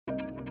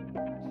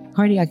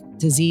Cardiac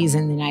disease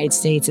in the United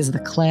States is the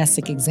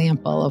classic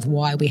example of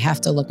why we have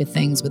to look at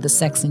things with a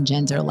sex and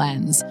gender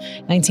lens.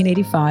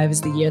 1985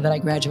 is the year that I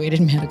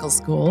graduated medical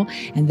school,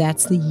 and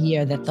that's the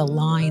year that the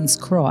lines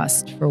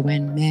crossed for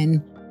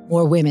when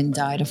more women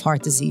died of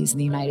heart disease in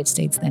the United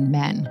States than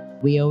men.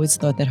 We always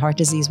thought that heart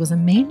disease was a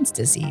man's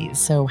disease,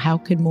 so how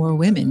could more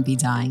women be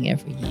dying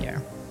every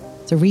year?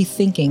 So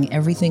rethinking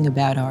everything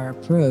about our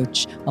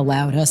approach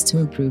allowed us to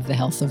improve the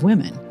health of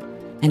women.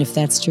 And if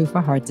that's true for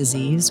heart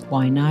disease,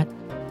 why not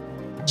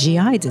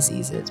GI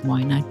diseases?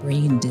 Why not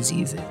brain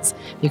diseases?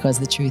 Because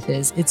the truth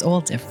is, it's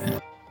all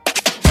different.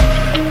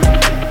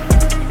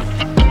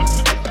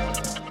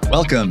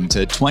 Welcome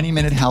to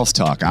 20-Minute Health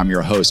Talk. I'm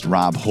your host,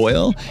 Rob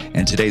Hoyle,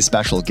 and today's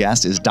special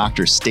guest is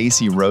Dr.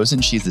 Stacy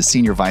Rosen. She's the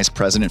Senior Vice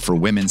President for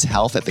Women's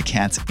Health at the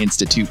Katz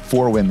Institute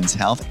for Women's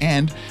Health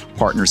and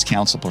Partners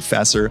Council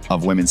Professor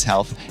of Women's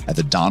Health at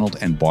the Donald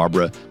and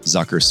Barbara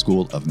Zucker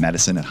School of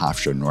Medicine at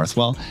Hofstra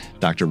Northwell.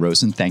 Dr.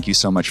 Rosen, thank you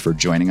so much for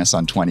joining us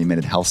on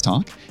 20-Minute Health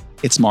Talk.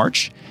 It's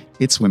March,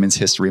 it's Women's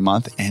History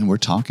Month, and we're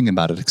talking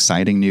about an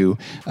exciting new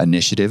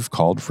initiative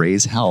called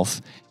Raise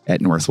Health at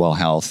Northwell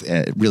Health,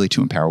 really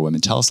to empower women.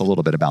 Tell us a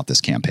little bit about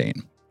this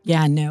campaign.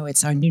 Yeah, no,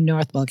 it's our new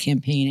Northwell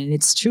campaign, and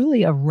it's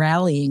truly a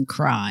rallying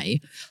cry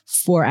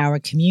for our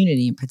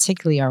community, and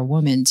particularly our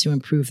women, to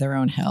improve their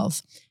own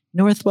health.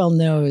 Northwell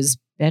knows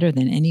better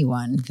than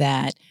anyone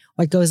that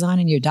what goes on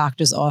in your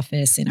doctor's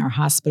office, in our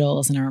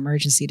hospitals, in our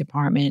emergency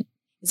department,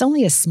 is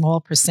only a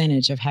small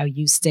percentage of how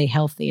you stay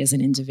healthy as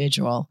an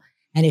individual.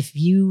 And if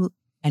you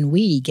and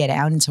we get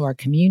out into our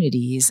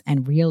communities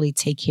and really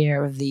take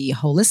care of the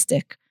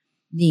holistic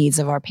needs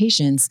of our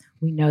patients,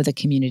 we know the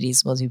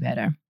communities will do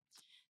better.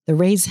 The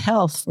Raise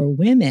Health for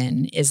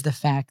Women is the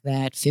fact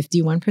that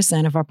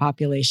 51% of our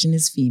population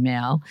is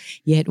female,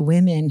 yet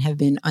women have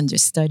been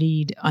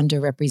understudied,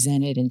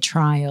 underrepresented in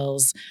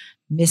trials,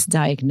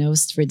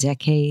 misdiagnosed for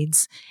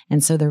decades.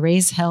 And so the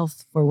Raise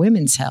Health for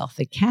Women's Health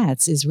at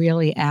Katz is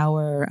really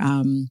our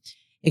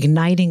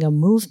igniting a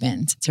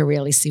movement to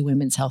really see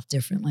women's health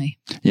differently.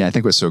 Yeah, I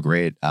think what's so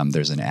great,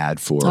 there's an ad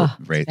for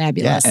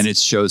fabulous. Yeah, and it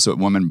shows a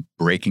woman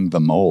breaking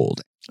the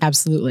mold.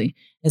 Absolutely.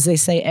 As they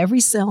say, every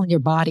cell in your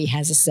body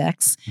has a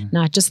sex,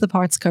 not just the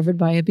parts covered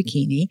by a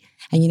bikini.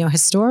 And,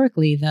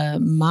 historically,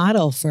 the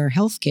model for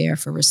healthcare,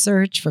 for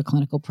research, for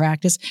clinical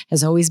practice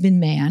has always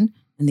been man.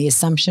 And the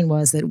assumption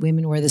was that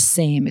women were the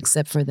same,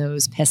 except for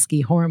those pesky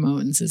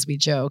hormones, as we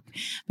joke.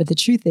 But the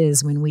truth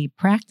is, when we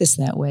practiced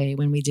that way,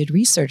 when we did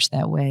research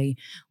that way,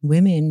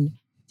 women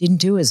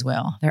didn't do as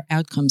well. Their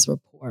outcomes were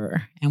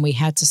poorer. And we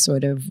had to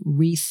sort of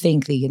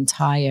rethink the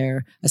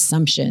entire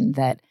assumption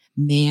that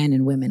men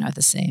and women are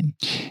the same.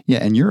 Yeah,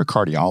 and you're a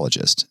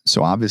cardiologist.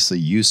 So obviously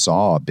you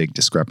saw a big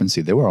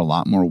discrepancy. There were a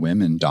lot more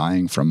women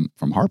dying from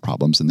heart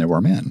problems than there were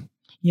men.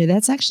 Yeah,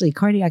 that's actually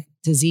cardiac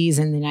disease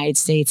in the United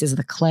States is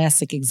the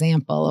classic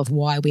example of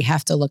why we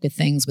have to look at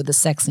things with a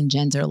sex and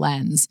gender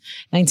lens.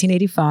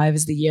 1985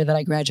 is the year that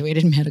I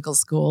graduated medical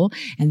school,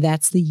 and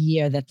that's the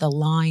year that the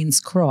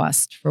lines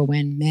crossed for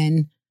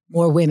when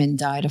more women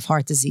died of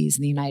heart disease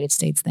in the United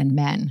States than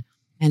men.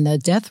 And the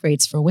death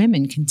rates for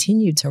women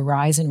continued to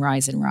rise and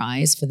rise and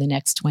rise for the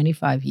next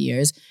 25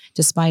 years,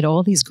 despite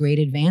all these great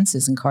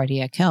advances in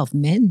cardiac health.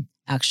 Men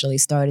actually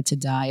started to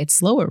die at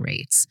slower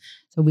rates.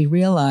 So we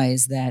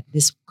realized that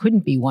this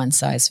couldn't be one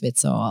size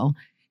fits all.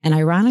 And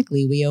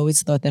ironically, we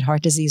always thought that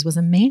heart disease was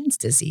a man's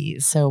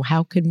disease. So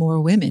how could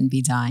more women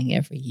be dying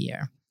every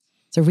year?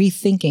 So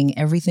rethinking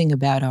everything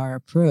about our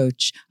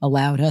approach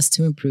allowed us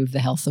to improve the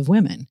health of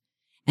women.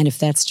 And if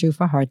that's true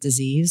for heart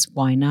disease,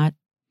 why not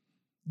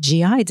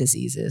GI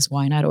diseases?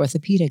 Why not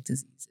orthopedic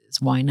diseases?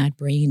 Why not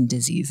brain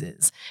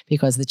diseases?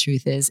 Because the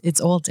truth is,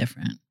 it's all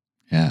different.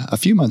 Yeah. A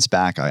few months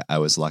back, I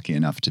was lucky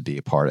enough to be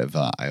a part of,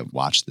 I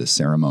watched this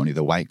ceremony,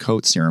 the white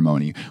coat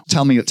ceremony.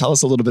 Tell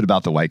us a little bit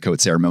about the white coat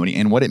ceremony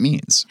and what it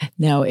means.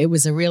 No, it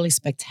was a really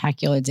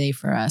spectacular day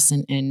for us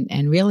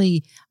and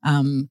really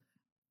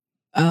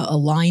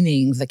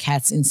aligning the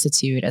Katz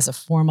Institute as a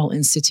formal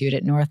institute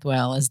at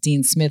Northwell, as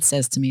Dean Smith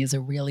says to me, is a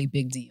really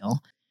big deal.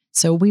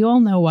 So we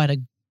all know what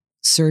a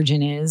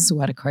surgeon is,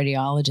 what a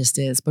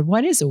cardiologist is, but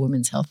what is a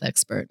women's health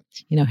expert?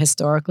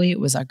 Historically, it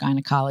was our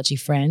gynecology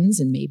friends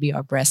and maybe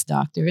our breast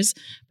doctors.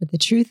 But the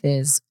truth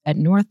is, at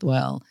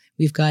Northwell,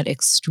 we've got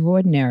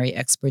extraordinary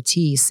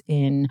expertise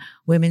in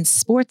women's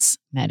sports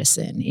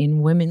medicine,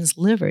 in women's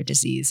liver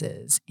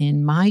diseases,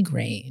 in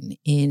migraine,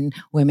 in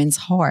women's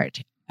heart,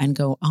 and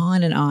go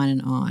on and on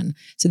and on.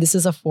 So this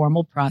is a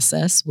formal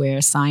process where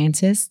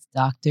scientists,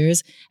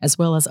 doctors, as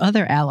well as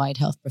other allied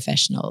health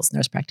professionals,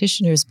 nurse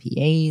practitioners,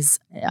 PAs,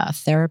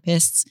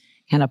 therapists,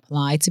 can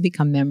apply to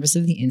become members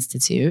of the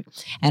Institute.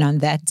 And on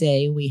that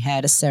day, we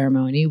had a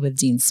ceremony with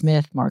Dean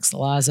Smith, Mark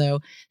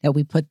Salazzo, that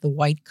we put the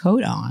white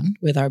coat on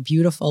with our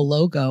beautiful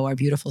logo, our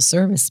beautiful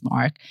service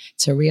mark,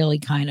 to really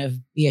kind of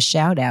be a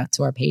shout out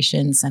to our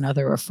patients and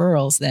other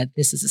referrals that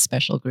this is a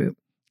special group.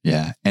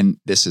 Yeah. And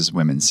this is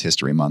Women's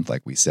History Month,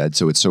 like we said.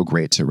 So it's so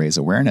great to raise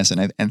awareness.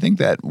 And I think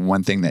that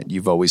one thing that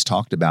you've always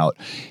talked about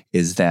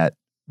is that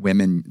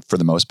women, for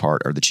the most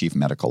part, are the chief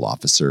medical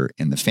officer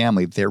in the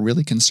family. They're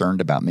really concerned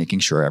about making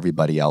sure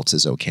everybody else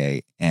is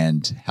okay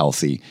and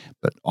healthy,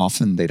 but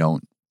often they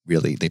don't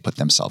really, they put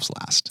themselves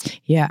last.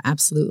 Yeah,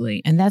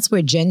 absolutely. And that's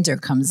where gender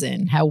comes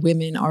in, how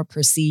women are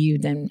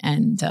perceived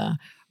and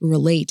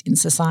relate in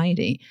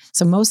society.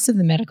 So most of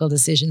the medical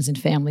decisions in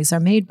families are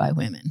made by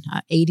women,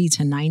 80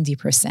 to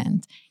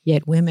 90%,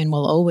 yet women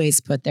will always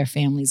put their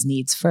family's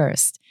needs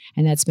first.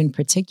 And that's been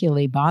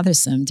particularly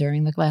bothersome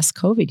during the last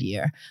COVID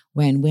year,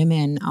 when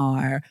women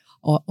are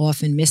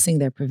often missing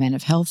their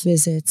preventive health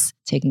visits,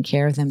 taking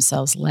care of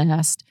themselves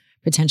last,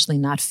 potentially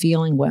not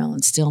feeling well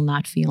and still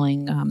not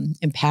feeling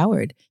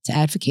empowered to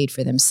advocate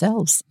for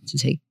themselves, to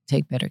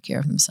take better care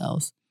of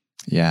themselves.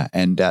 Yeah.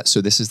 And so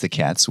this is the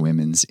Katz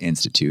Women's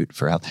Institute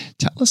for Health.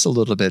 Tell us a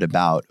little bit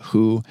about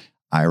who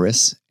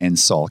Iris and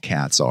Saul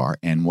Katz are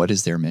and what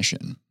is their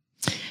mission.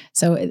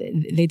 So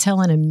they tell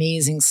an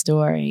amazing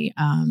story.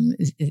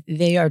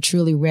 They are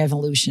truly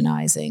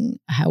revolutionizing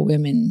how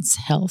women's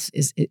health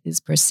is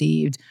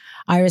perceived.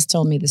 Iris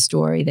told me the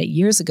story that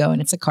years ago,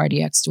 and it's a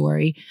cardiac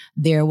story,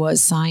 there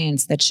was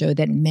science that showed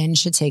that men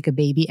should take a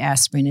baby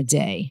aspirin a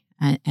day.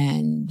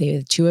 And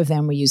the two of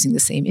them were using the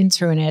same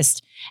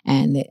internist,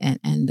 and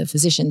the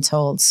physician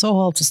told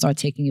Saul to start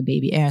taking a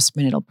baby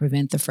aspirin. It'll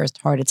prevent the first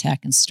heart attack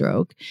and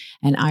stroke.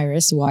 And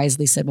Iris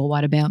wisely said, well,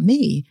 what about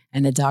me?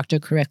 And the doctor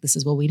correctly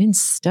says, well, we didn't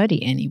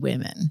study any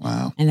women.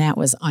 Wow. And that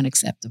was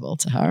unacceptable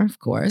to her, of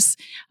course,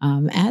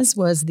 as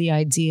was the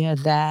idea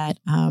that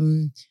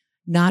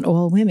not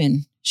all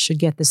women should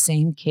get the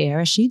same care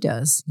as she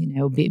does,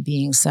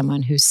 being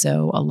someone who's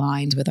so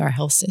aligned with our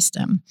health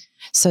system.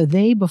 So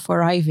they,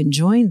 before I even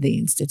joined the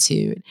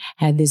Institute,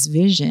 had this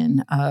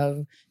vision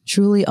of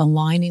truly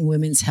aligning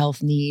women's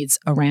health needs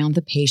around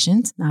the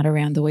patient, not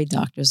around the way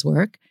doctors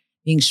work,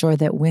 being sure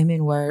that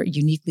women were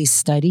uniquely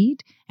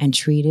studied and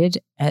treated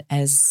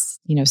as,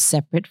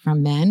 separate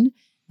from men,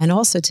 and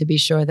also to be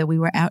sure that we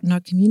were out in our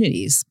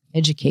communities,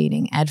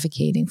 educating,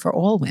 advocating for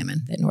all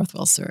women that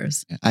Northwell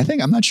serves.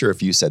 I'm not sure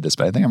if you said this,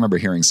 but I think I remember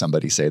hearing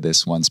somebody say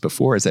this once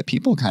before, is that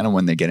people kind of,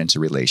 when they get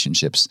into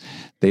relationships,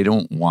 they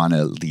don't want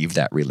to leave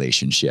that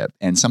relationship.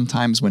 And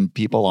sometimes when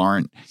people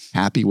aren't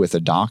happy with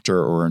a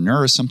doctor or a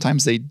nurse,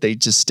 sometimes they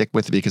just stick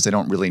with it because they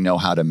don't really know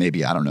how to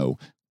maybe,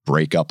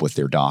 break up with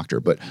their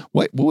doctor. But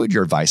what would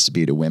your advice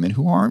be to women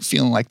who aren't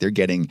feeling like they're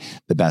getting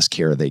the best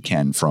care they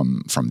can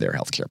from their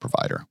healthcare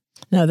provider?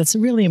 No, that's a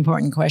really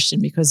important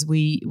question, because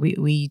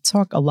we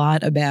talk a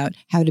lot about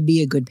how to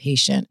be a good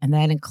patient, and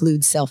that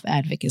includes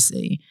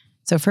self-advocacy.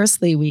 So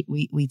firstly,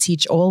 we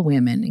teach all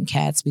women in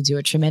Katz. We do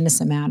a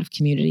tremendous amount of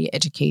community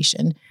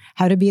education,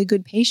 how to be a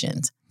good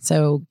patient.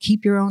 So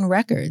keep your own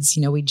records.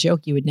 We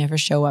joke you would never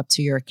show up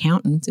to your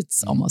accountant,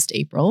 it's almost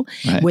April,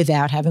 right,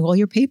 without having all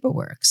your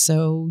paperwork.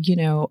 So,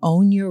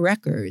 own your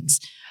records.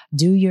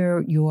 Do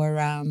your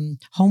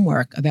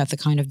homework about the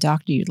kind of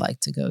doctor you'd like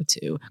to go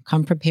to.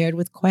 Come prepared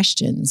with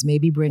questions.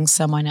 Maybe bring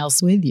someone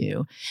else with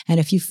you. And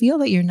if you feel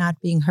that you're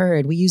not being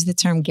heard, we use the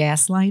term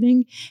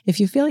gaslighting. If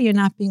you feel you're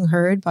not being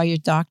heard by your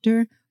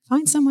doctor,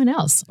 find someone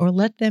else or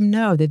let them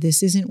know that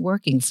this isn't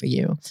working for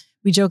you.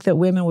 We joke that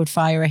women would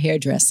fire a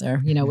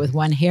hairdresser, with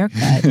one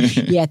haircut,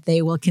 yet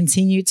they will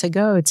continue to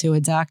go to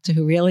a doctor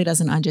who really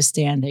doesn't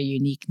understand their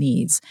unique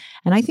needs.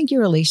 And I think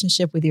your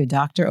relationship with your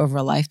doctor over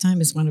a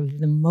lifetime is one of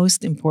the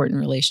most important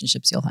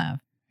relationships you'll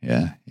have.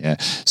 Yeah.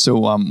 So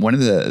one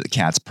of the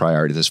Katz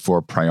priorities is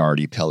 4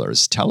 priority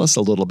pillars. Tell us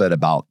a little bit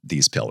about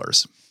these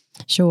pillars.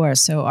 Sure.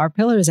 So our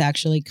pillars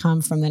actually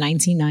come from the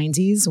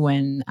 1990s,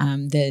 when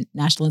the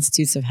National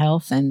Institutes of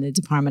Health and the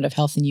Department of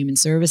Health and Human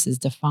Services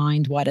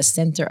defined what a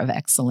center of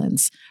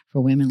excellence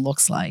for women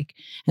looks like.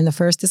 And the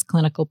first is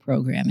clinical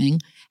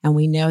programming. And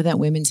we know that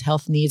women's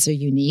health needs are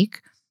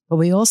unique, but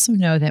we also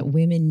know that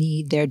women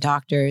need their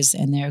doctors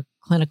and their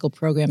clinical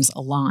programs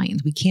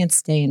aligned. We can't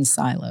stay in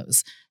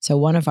silos. So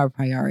one of our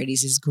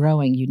priorities is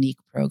growing unique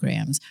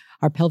programs.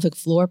 Our pelvic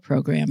floor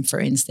program, for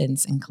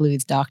instance,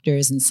 includes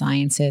doctors and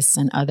scientists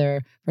and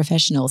other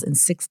professionals in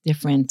 6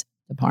 different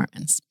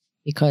departments,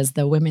 because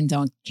the women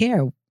don't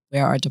care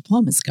where our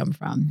diplomas come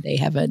from. They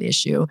have an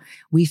issue.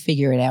 We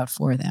figure it out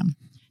for them.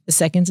 The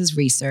second is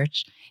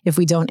research. If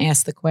we don't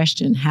ask the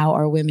question, how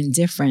are women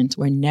different,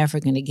 we're never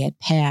going to get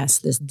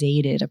past this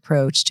dated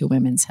approach to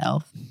women's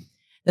health.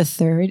 The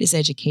third is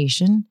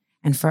education.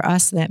 And for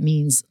us, that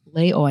means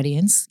lay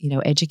audience,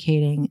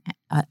 educating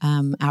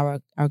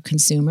our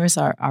consumers,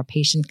 our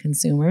patient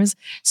consumers,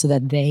 so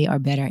that they are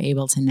better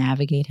able to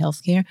navigate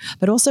healthcare,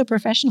 but also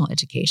professional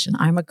education.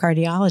 I'm a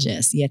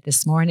cardiologist, yet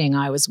this morning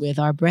I was with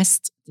our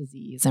breast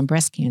disease and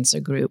breast cancer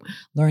group,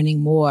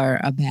 learning more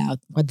about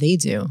what they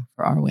do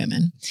for our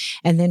women.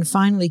 And then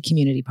finally,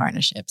 community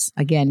partnerships.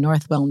 Again,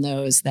 Northwell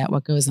knows that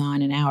what goes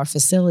on in our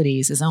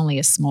facilities is only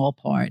a small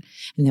part,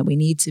 and that we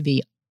need to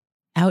be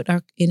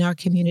in our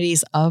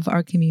communities,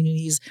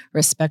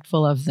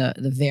 respectful of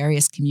the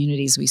various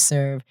communities we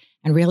serve,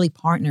 and really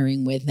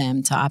partnering with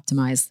them to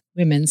optimize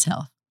women's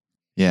health.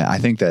 Yeah, I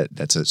think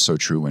that's so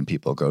true. When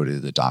people go to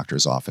the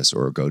doctor's office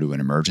or go to an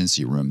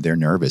emergency room, they're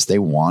nervous. They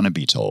want to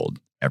be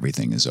told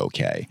everything is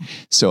okay.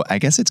 So I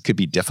guess it could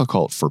be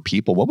difficult for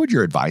people. What would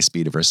your advice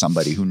be for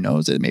somebody who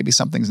knows that maybe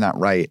something's not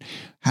right?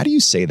 How do you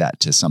say that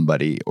to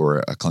somebody or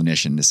a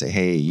clinician to say,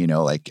 hey,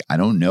 like I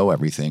don't know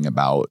everything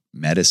about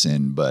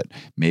medicine, but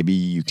maybe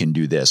you can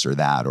do this or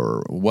that,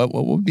 or what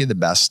would be the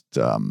best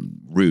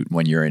route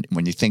when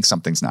you think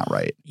something's not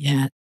right?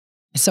 Yeah.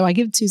 So I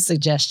give two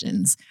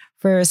suggestions.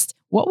 First,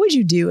 what would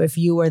you do if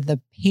you were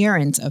the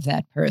parent of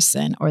that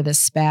person or the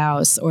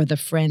spouse or the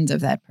friend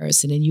of that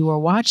person and you were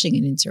watching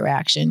an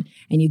interaction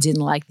and you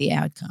didn't like the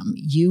outcome?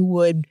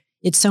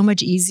 It's so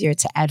much easier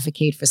to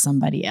advocate for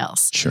somebody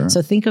else. Sure.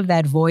 So think of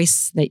that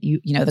voice that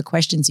the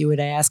questions you would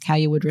ask, how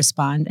you would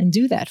respond, and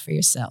do that for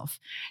yourself.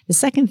 The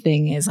second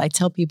thing is I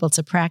tell people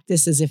to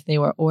practice as if they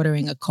were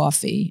ordering a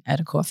coffee at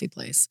a coffee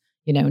place.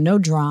 No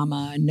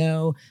drama,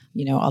 no,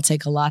 I'll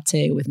take a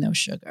latte with no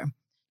sugar.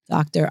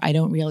 Doctor, I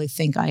don't really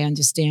think I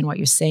understand what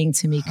you're saying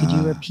to me. Could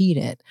you repeat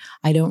it?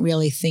 I don't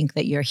really think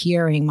that you're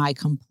hearing my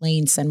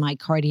complaints and my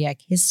cardiac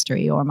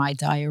history or my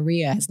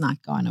diarrhea has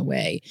not gone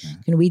away.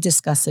 Can we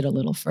discuss it a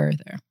little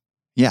further?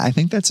 Yeah, I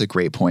think that's a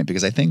great point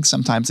because I think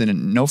sometimes,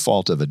 and no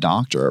fault of a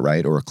doctor,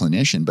 right, or a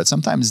clinician, but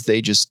sometimes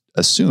they just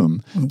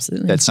assume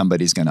Absolutely. that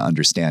somebody's going to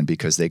understand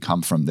because they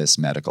come from this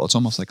medical. It's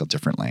almost like a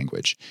different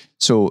language.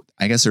 So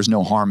I guess there's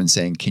no harm in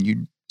saying, can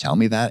you tell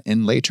me that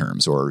in lay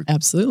terms? Or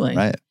Absolutely.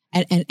 Right.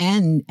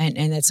 And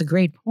that's a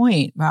great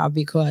point, Rob,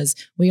 because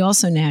we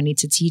also now need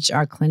to teach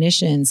our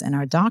clinicians and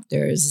our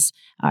doctors,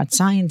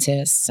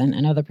 scientists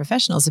and other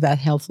professionals about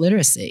health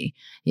literacy.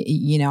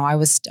 I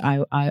was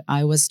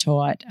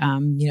taught,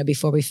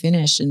 before we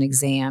finish an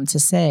exam to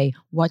say,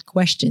 what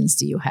questions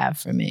do you have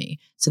for me?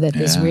 So that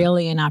there's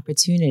really an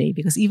opportunity,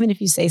 because even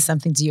if you say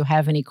something, do you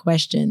have any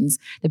questions?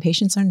 The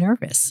patients are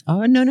nervous.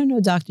 Oh, no,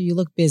 doctor, you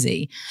look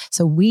busy.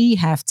 So we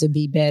have to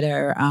be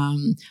better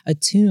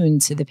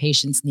attuned to the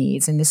patient's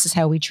needs. And this is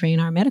how we train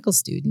our medical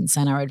students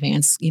and our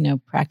advanced,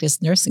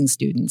 practice nursing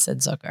students at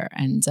Zucker.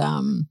 And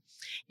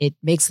it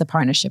makes the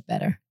partnership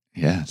better.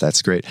 Yeah,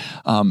 that's great.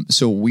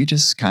 So we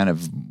just kind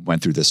of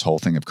went through this whole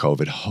thing of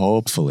COVID.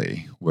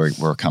 Hopefully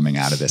we're coming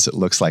out of this. It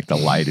looks like the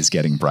light is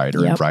getting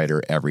brighter and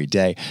brighter every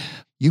day.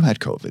 You had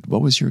COVID.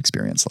 What was your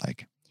experience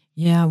like?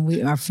 Yeah,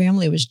 our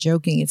family was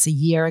joking. It's a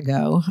year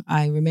ago.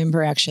 I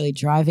remember actually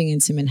driving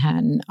into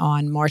Manhattan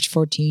on March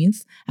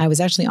 14th. I was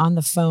actually on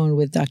the phone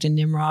with Dr.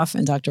 Nimroff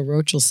and Dr.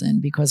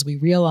 Rochelson because we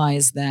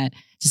realized that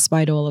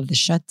despite all of the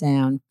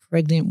shutdown,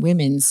 pregnant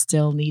women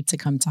still need to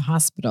come to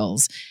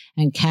hospitals.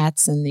 And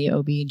CATS and the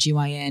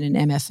OB/GYN and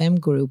MFM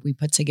group, we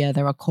put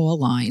together a call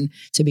line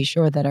to be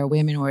sure that our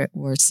women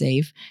were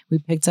safe. We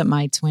picked up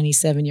my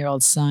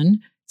 27-year-old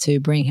son to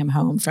bring him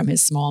home from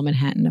his small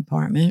Manhattan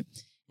apartment.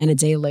 And a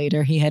day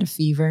later, he had a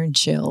fever and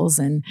chills.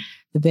 And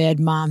the bad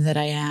mom that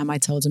I am, I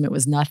told him it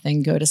was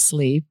nothing, go to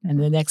sleep. And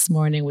the next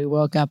morning we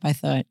woke up, I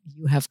thought,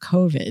 you have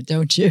COVID,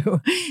 don't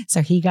you?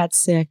 So he got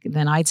sick.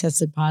 Then I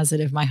tested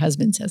positive. My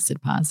husband tested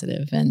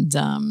positive. And,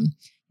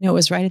 it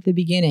was right at the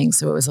beginning.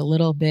 So it was a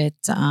little bit,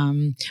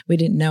 we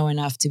didn't know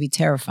enough to be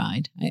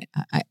terrified.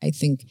 I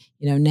think,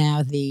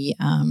 now the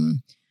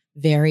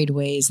varied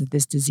ways that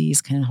this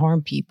disease can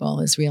harm people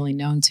is really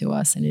known to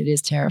us, and it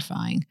is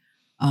terrifying.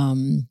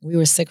 We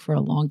were sick for a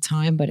long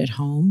time, but at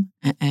home,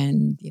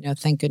 and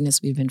thank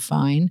goodness we've been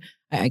fine.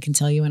 I can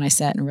tell you, when I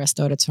sat in a rest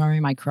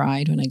auditorium, I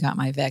cried when I got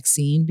my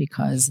vaccine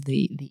because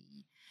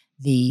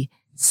the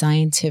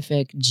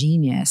scientific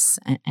genius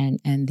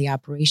and the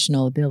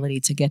operational ability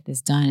to get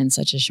this done in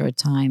such a short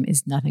time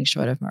is nothing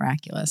short of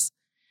miraculous.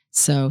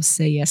 So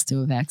say yes to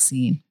a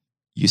vaccine.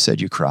 You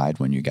said you cried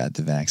when you got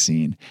the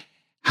vaccine.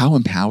 How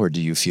empowered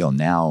do you feel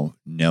now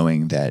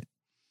knowing that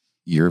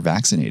you're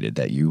vaccinated,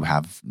 that you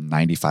have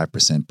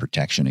 95%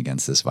 protection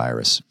against this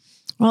virus?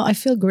 Well, I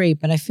feel great,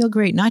 but I feel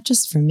great not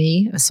just for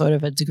me, a sort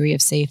of a degree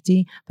of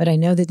safety, but I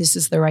know that this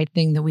is the right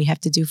thing that we have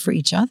to do for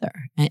each other,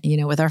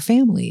 with our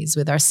families,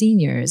 with our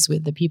seniors,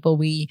 with the people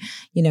we,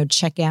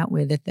 check out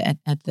with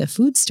at the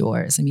food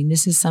stores. I mean,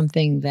 this is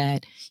something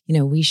that,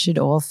 we should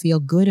all feel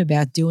good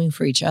about doing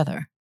for each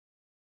other.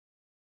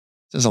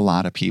 There's a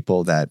lot of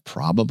people that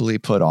probably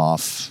put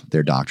off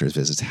their doctor's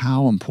visits.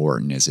 How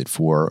important is it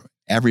for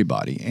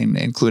everybody,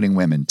 including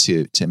women,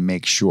 to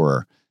make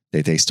sure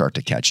that they start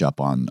to catch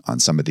up on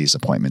some of these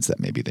appointments that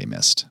maybe they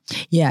missed?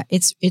 Yeah,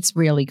 it's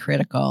really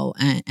critical.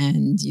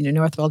 And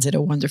Northwell did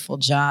a wonderful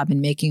job in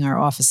making our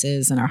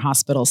offices and our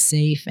hospitals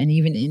safe, and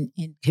even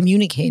in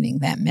communicating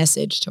that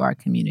message to our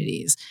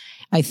communities.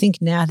 I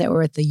think now that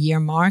we're at the year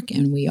mark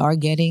and we are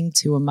getting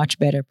to a much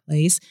better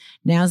place,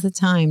 now's the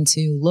time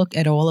to look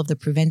at all of the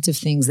preventive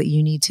things that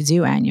you need to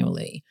do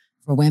annually.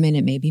 For women,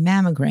 it may be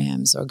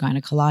mammograms or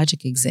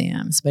gynecologic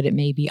exams, but it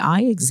may be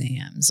eye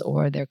exams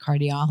or their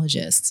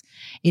cardiologists.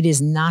 It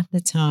is not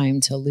the time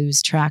to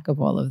lose track of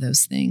all of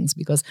those things,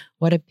 because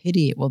what a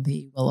pity it will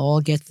be. We'll all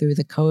get through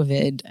the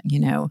COVID,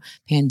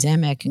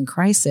 pandemic and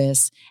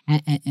crisis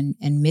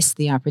and miss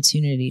the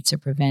opportunity to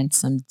prevent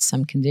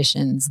some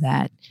conditions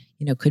that,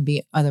 could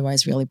be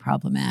otherwise really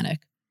problematic.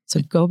 So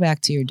go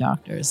back to your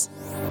doctors.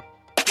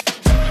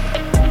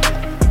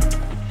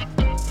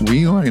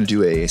 We are going to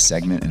do a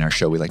segment in our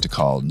show we like to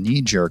call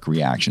knee-jerk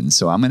reactions.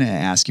 So I'm going to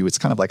ask you, it's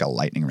kind of like a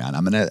lightning round.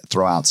 I'm going to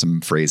throw out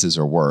some phrases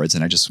or words,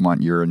 and I just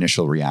want your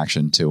initial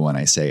reaction to when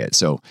I say it.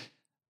 So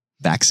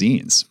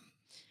vaccines.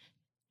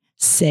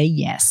 Say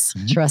yes.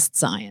 Mm-hmm. Trust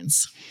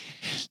science.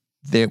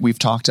 We've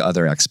talked to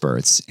other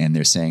experts, and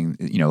they're saying,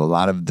 a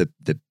lot of the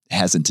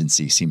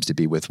hesitancy seems to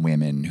be with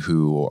women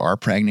who are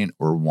pregnant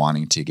or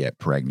wanting to get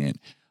pregnant.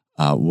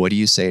 What do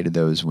you say to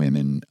those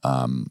women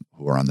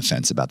who are on the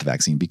fence about the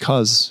vaccine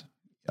because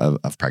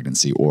of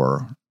pregnancy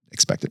or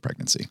expected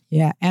pregnancy?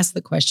 Yeah, ask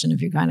the question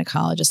of your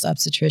gynecologist,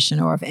 obstetrician,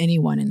 or of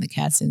anyone in the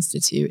Katz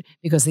Institute,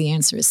 because the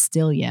answer is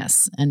still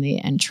yes.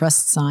 And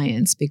trust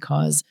science,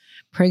 because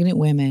pregnant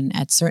women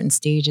at certain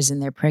stages in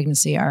their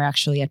pregnancy are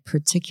actually at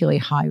particularly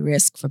high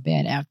risk for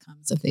bad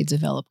outcomes if they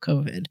develop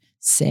COVID.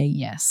 Say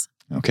yes.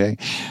 Okay.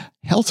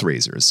 Health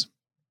razors.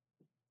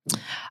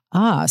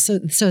 So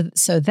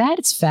that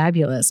is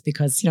fabulous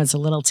because, it's a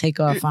little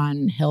takeoff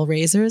on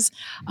Hellraisers.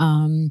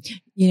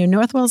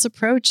 Northwell's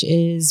approach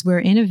is we're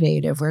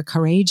innovative, we're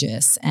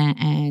courageous,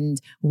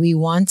 and we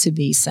want to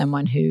be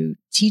someone who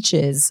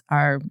teaches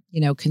our,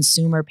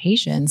 consumer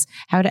patients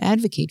how to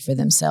advocate for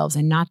themselves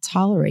and not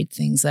tolerate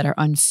things that are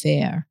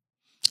unfair.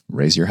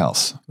 Raise your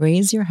health.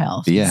 Raise your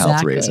health. Be a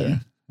health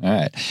raiser. All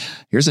right.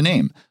 Here's a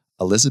name.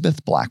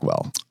 Elizabeth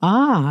Blackwell.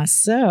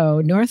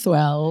 So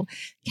Northwell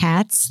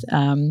Katz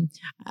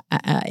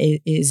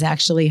is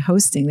actually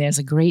hosting. There's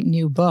a great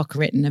new book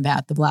written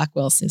about the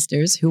Blackwell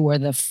sisters, who were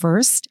the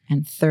first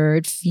and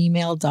third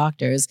female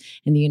doctors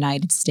in the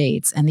United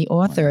States. And the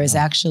author is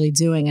actually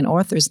doing an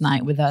author's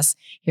night with us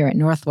here at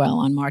Northwell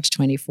on March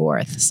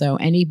 24th. So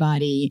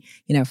anybody,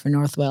 for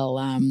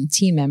Northwell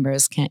team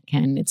members can,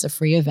 it's a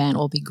free event,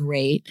 will be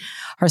great.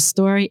 Her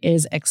story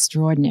is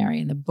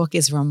extraordinary and the book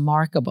is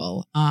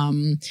remarkable.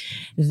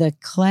 The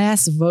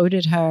class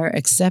voted her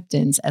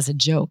acceptance as a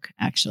joke,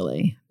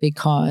 actually,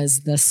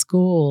 because the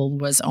school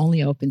was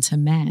only open to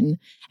men,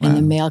 and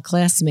the male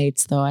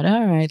classmates thought,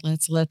 "All right,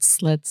 let's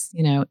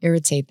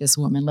irritate this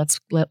woman.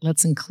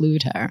 Let's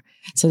include her."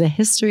 So the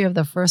history of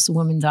the first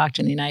woman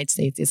doctor in the United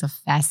States is a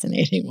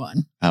fascinating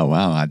one. Oh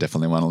wow! I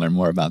definitely want to learn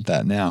more about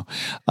that now.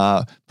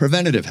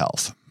 Preventative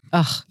health.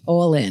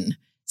 All in.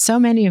 So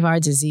many of our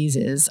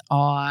diseases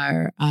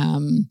are.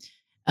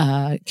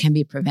 Can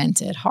be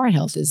prevented. Heart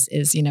health is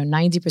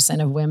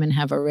 90% of women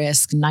have a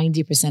risk.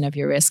 90% of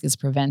your risk is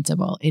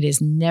preventable. It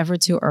is never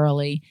too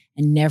early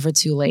and never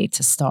too late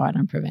to start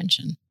on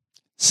prevention.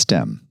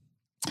 STEM.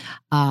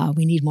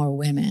 We need more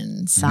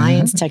women,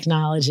 science,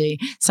 technology.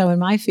 So in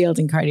my field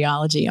in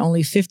cardiology,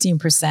 only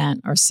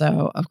 15% or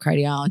so of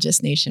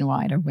cardiologists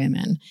nationwide are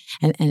women.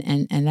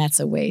 And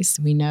that's a waste.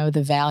 We know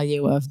the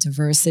value of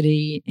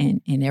diversity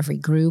in every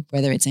group,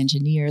 whether it's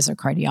engineers or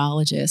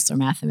cardiologists or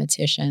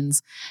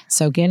mathematicians.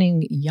 So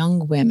getting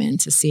young women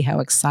to see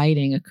how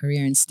exciting a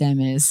career in STEM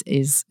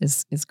is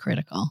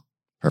critical.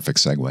 Perfect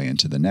segue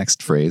into the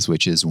next phrase,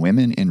 which is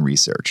women in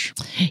research.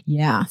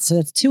 Yeah, so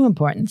that's two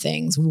important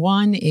things.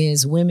 One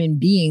is women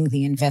being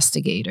the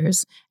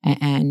investigators.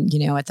 And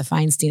at the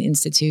Feinstein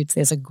Institute,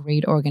 there's a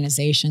great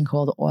organization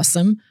called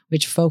Awesome,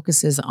 which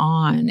focuses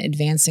on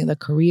advancing the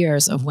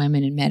careers of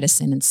women in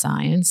medicine and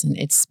science. And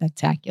it's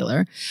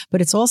spectacular. But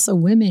it's also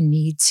women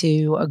need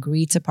to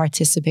agree to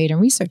participate in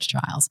research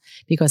trials.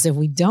 Because if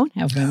we don't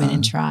have women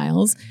in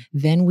trials,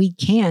 then we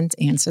can't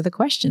answer the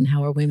question,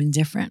 how are women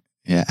different?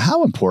 Yeah.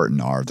 How important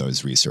are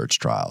those research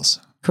trials?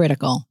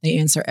 Critical. They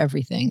answer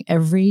everything.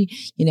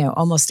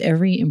 Almost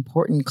every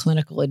important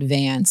clinical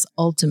advance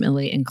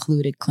ultimately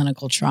included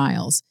clinical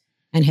trials.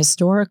 And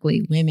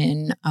historically,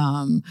 women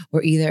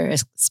were either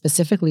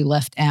specifically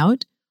left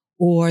out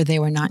or they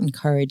were not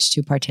encouraged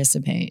to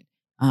participate.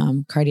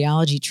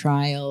 Cardiology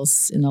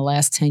trials in the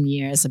last 10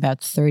 years,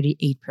 about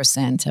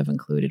 38% have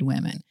included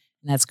women.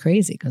 And that's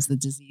crazy because the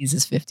disease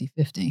is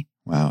 50-50.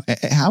 Wow.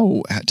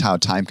 How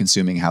time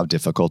consuming, how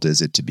difficult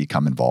is it to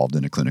become involved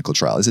in a clinical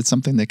trial? Is it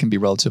something that can be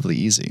relatively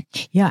easy?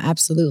 Yeah,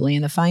 absolutely.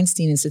 And the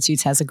Feinstein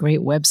Institute has a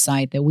great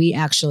website that we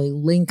actually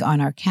link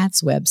on our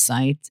Katz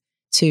website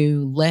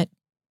to let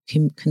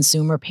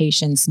consumer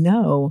patients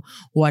know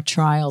what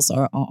trials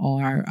are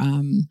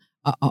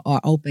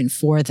open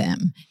for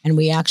them. And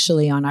we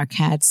actually, on our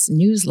Katz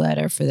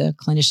newsletter for the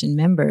clinician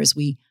members,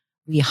 we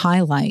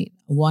highlight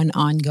one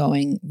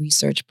ongoing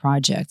research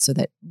project so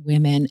that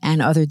women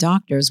and other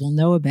doctors will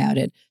know about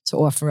it to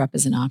offer up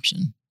as an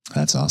option.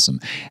 That's awesome.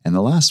 And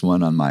the last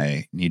one on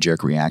my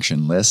knee-jerk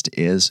reaction list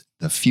is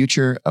the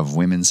future of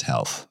women's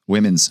health,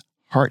 women's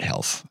heart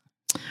health.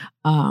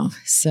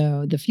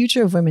 So the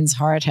future of women's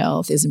heart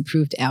health is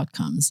improved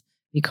outcomes,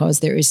 because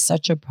there is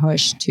such a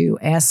push to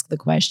ask the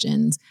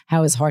questions,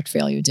 how is heart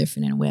failure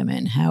different in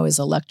women? How is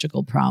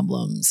electrical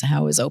problems?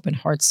 How is open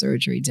heart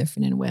surgery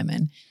different in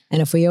women?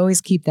 And if we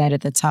always keep that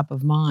at the top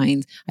of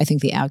mind, I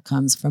think the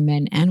outcomes for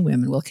men and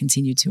women will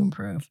continue to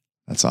improve.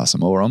 That's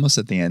awesome. Well, we're almost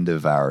at the end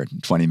of our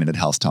 20-minute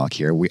health talk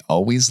here. We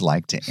always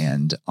like to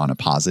end on a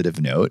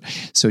positive note.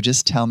 So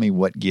just tell me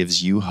what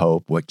gives you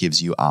hope, what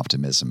gives you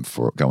optimism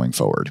for going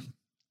forward.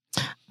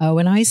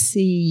 When I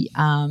see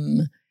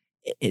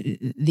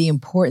the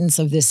importance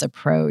of this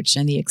approach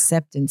and the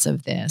acceptance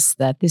of this,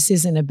 that this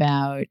isn't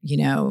about,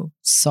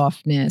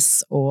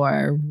 softness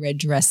or red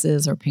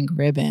dresses or pink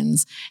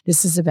ribbons.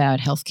 This is about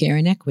healthcare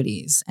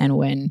inequities. And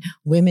when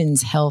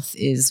women's health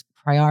is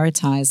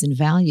prioritized and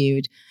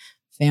valued,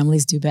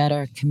 families do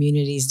better,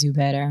 communities do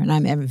better. And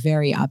I'm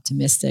very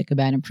optimistic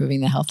about improving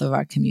the health of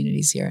our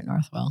communities here at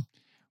Northwell.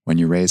 When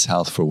you raise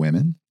health for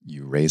women,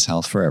 you raise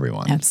health for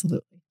everyone.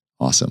 Absolutely.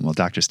 Awesome. Well,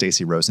 Dr.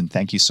 Stacey Rosen,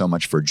 thank you so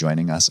much for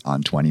joining us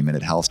on 20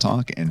 Minute Health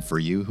Talk. And for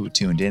you who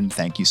tuned in,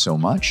 thank you so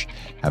much.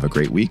 Have a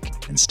great week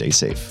and stay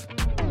safe.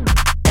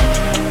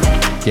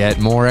 Get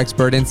more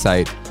expert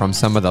insight from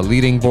some of the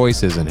leading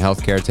voices in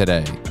healthcare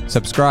today.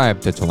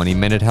 Subscribe to 20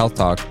 Minute Health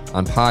Talk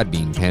on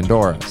Podbean,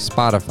 Pandora,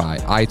 Spotify,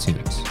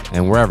 iTunes,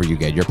 and wherever you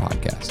get your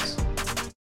podcasts.